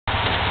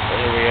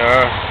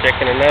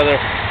checking another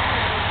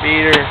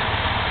feeder,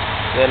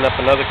 setting up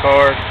another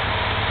card.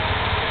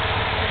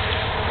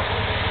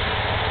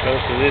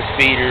 Goes to this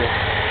feeder.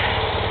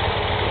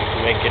 You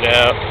can make it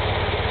out.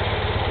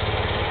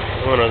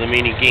 One of the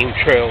many game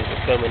trails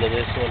that come into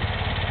this one.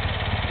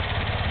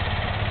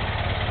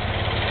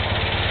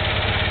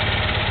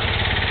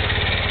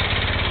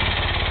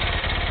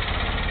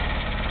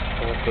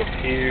 Look up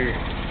here.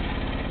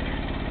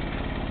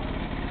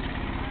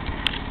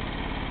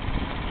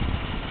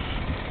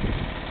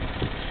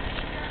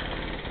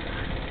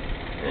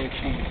 And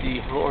you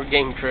see more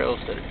game trails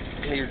that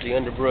clears the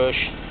underbrush.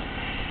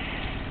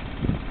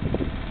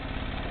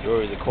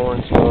 Majority of the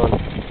corn's gone.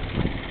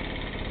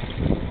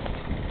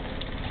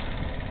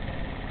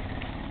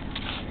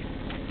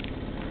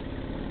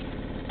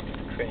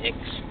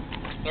 Tracks.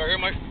 Start here,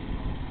 Mike.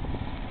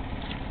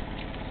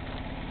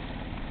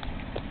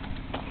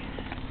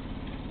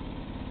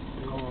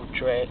 More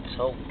tracks,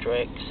 whole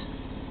tracks.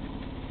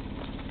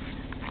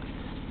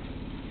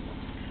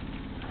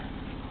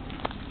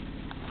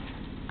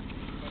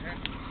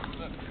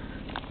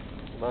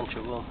 Bunch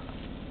of them.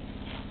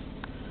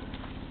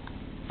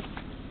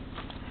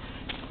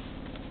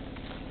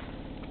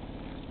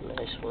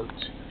 Nice ones.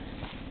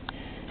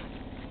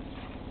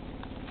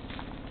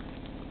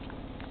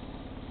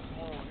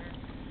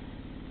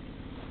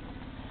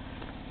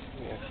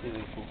 Yeah, see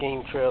the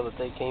game trail that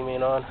they came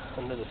in on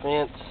under the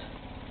fence.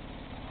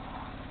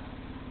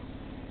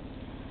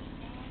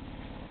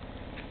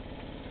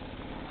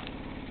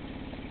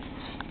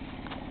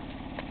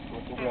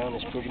 The ground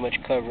is pretty much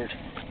covered.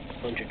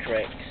 Bunch of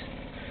tracks.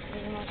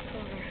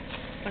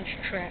 Bunch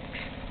of tracks.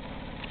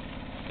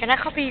 Can I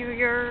copy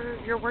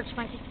your words,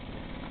 Mikey?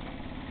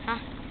 Huh?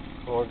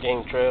 More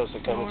game trails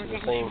that come into the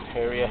same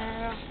area.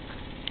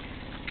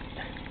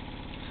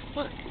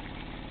 Look.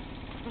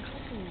 I'm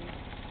copying you.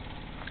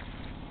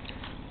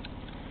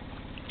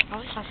 I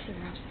always have to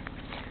around.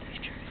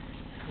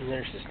 And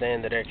there's the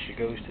stand that actually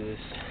goes to this.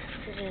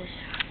 This is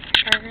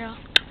area.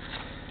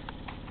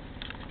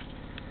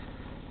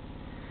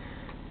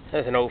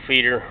 That's an old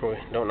feeder we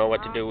don't know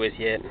what to do with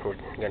yet. We're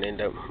going to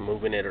end up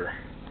moving it or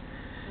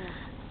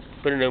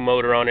put a new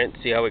motor on it and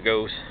see how it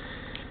goes.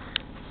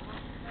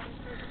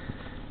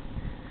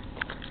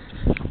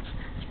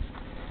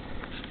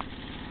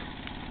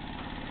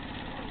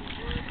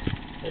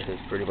 This is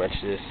pretty much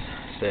this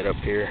setup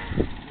here.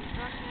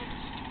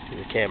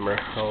 The camera,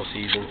 all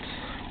seasons.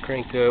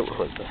 Crank up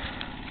with the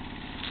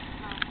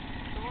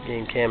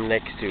game cam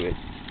next to it.